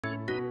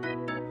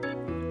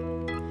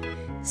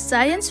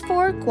Science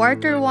 4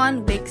 Quarter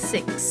 1 Week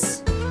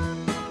 6.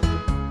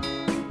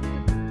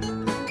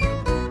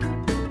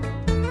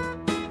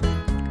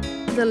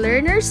 The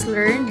learners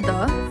learned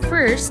the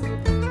first,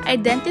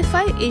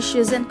 identify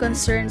issues and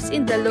concerns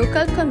in the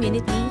local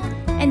community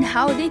and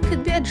how they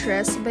could be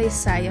addressed by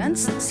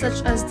science,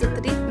 such as the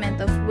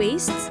treatment of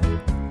wastes,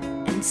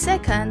 and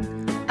second,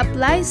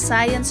 apply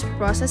science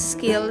process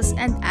skills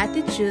and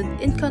attitude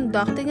in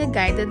conducting a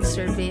guided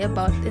survey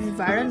about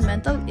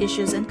environmental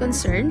issues and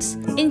concerns,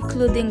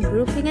 including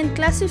grouping and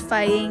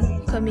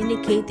classifying,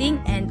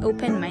 communicating, and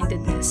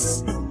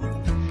open-mindedness.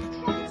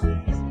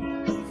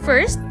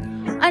 First,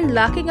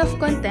 unlocking of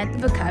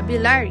content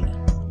vocabulary.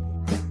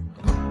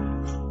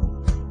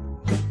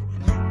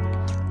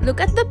 Look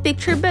at the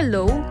picture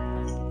below.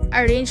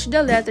 Arrange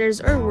the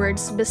letters or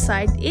words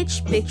beside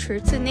each picture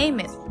to name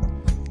it.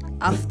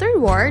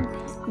 Afterward,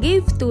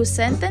 give 2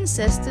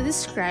 sentences to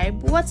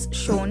describe what's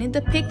shown in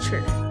the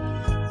picture.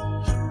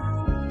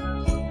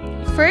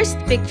 First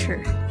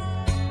picture.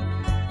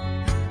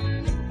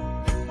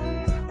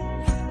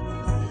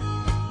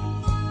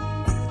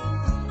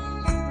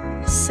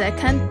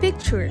 Second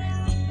picture.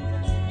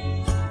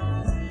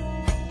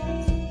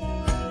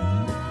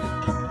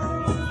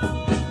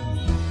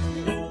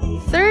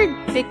 Third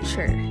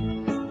picture.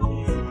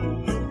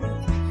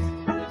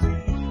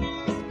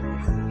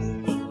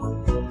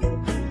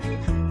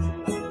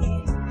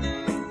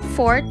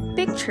 Fourth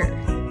picture.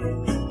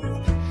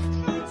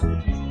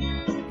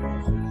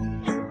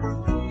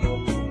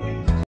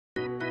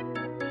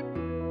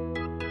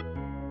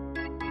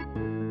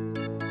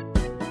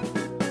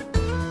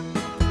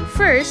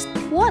 First,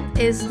 what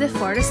is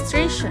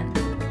deforestation?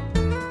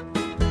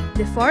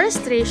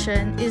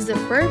 Deforestation is the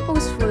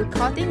purposeful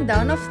cutting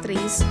down of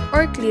trees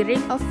or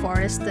clearing of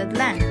forested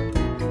land.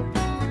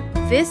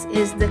 This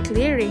is the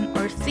clearing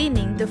or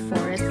thinning the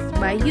forest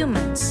by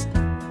humans.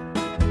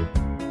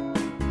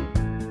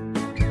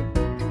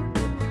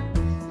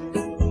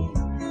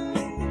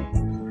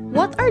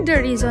 What are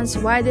the reasons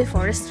why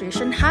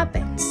deforestation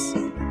happens?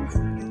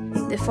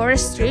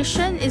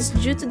 Deforestation is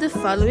due to the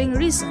following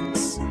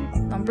reasons.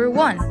 Number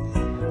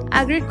 1,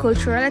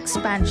 agricultural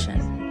expansion.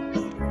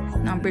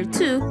 Number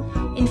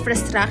 2,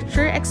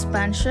 infrastructure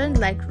expansion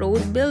like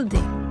road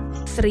building.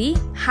 3,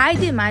 high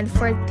demand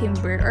for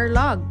timber or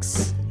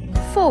logs.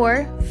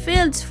 4,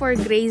 fields for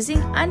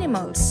grazing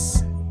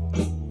animals.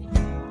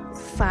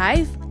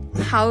 5,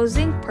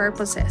 housing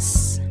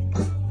purposes.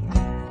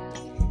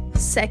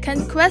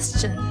 Second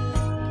question.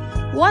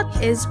 What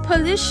is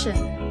pollution?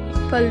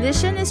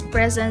 Pollution is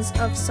presence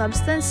of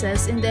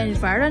substances in the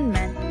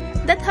environment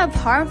that have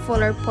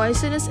harmful or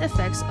poisonous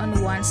effects on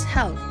one's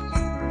health.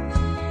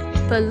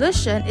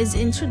 Pollution is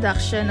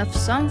introduction of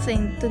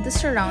something to the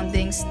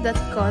surroundings that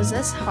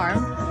causes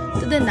harm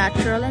to the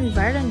natural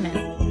environment.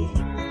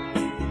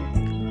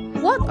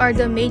 What are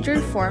the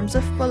major forms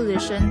of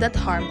pollution that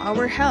harm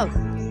our health?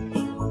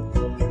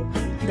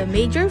 The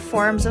major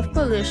forms of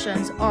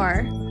pollution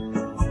are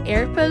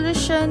air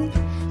pollution,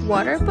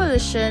 water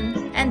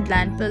pollution, and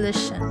land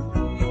pollution.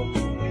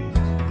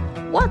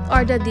 What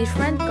are the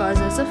different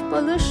causes of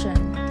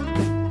pollution?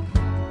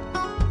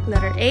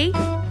 Letter A,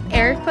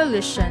 air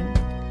pollution.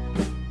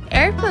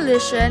 Air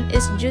pollution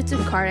is due to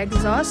car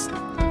exhaust,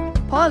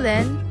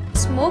 pollen,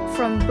 smoke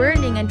from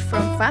burning and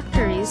from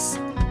factories,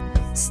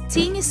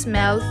 stinky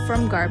smell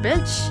from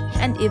garbage,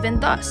 and even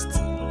dust.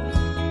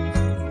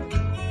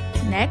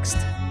 Next,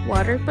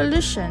 water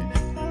pollution.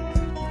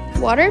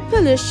 Water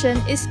pollution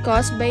is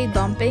caused by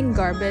dumping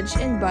garbage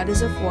in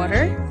bodies of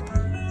water,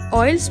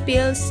 oil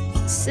spills,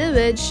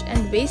 sewage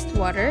and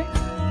wastewater,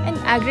 and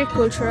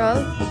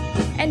agricultural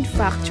and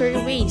factory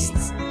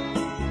wastes.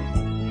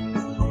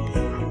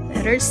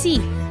 Letter C,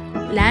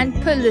 land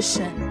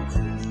pollution.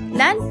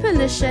 Land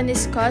pollution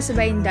is caused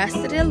by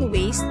industrial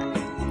waste,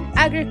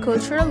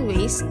 agricultural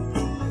waste,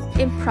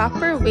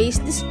 improper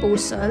waste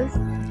disposal,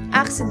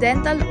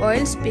 accidental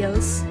oil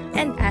spills,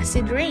 and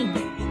acid rain.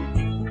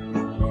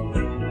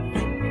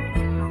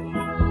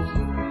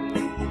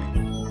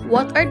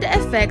 What are the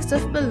effects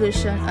of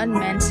pollution on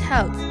men's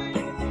health?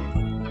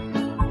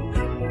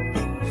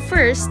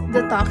 First,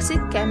 the toxic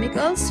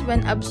chemicals,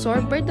 when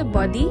absorbed by the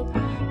body,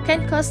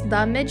 can cause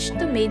damage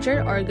to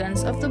major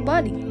organs of the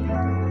body.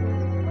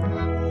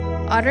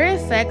 Other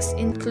effects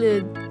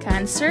include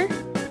cancer,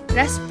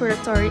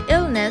 respiratory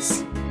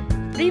illness,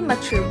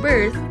 premature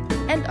birth,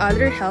 and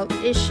other health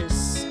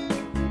issues.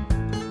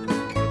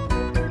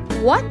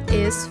 What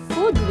is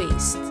food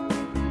waste?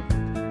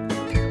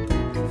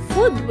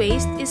 Food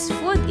waste is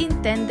food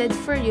intended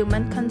for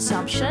human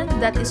consumption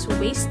that is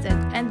wasted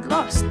and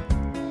lost.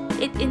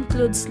 It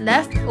includes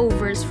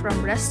leftovers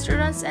from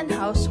restaurants and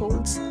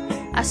households,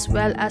 as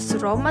well as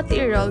raw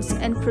materials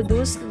and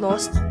produce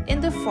lost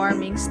in the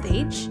farming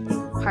stage,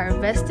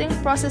 harvesting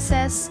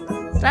processes,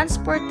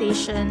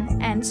 transportation,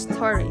 and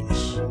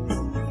storage.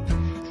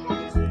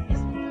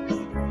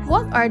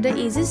 What are the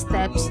easy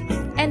steps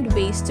and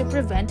ways to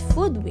prevent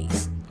food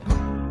waste?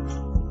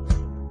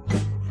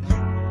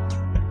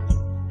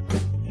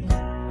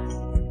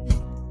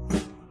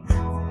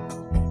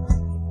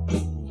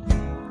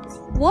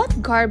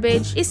 What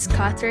garbage is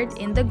scattered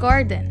in the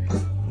garden?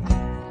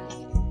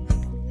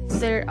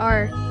 There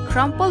are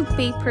crumpled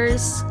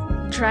papers,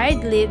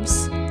 dried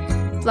leaves,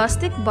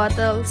 plastic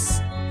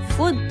bottles,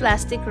 food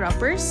plastic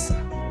wrappers,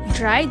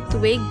 dried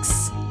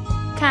twigs,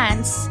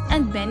 cans,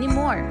 and many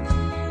more.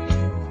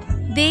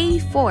 Day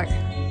 4.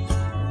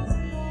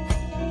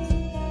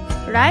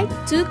 Write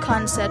 2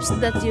 concepts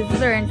that you've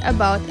learned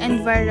about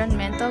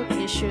environmental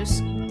issues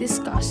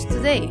discussed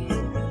today.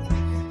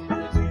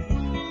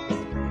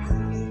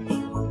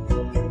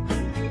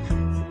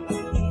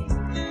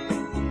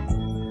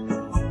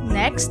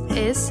 Next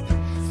is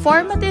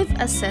formative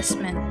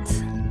assessment.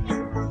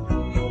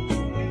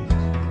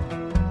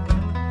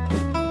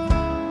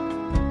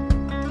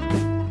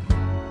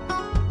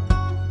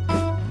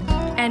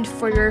 And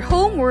for your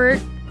homework,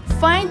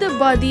 find a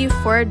body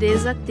for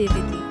this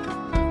activity.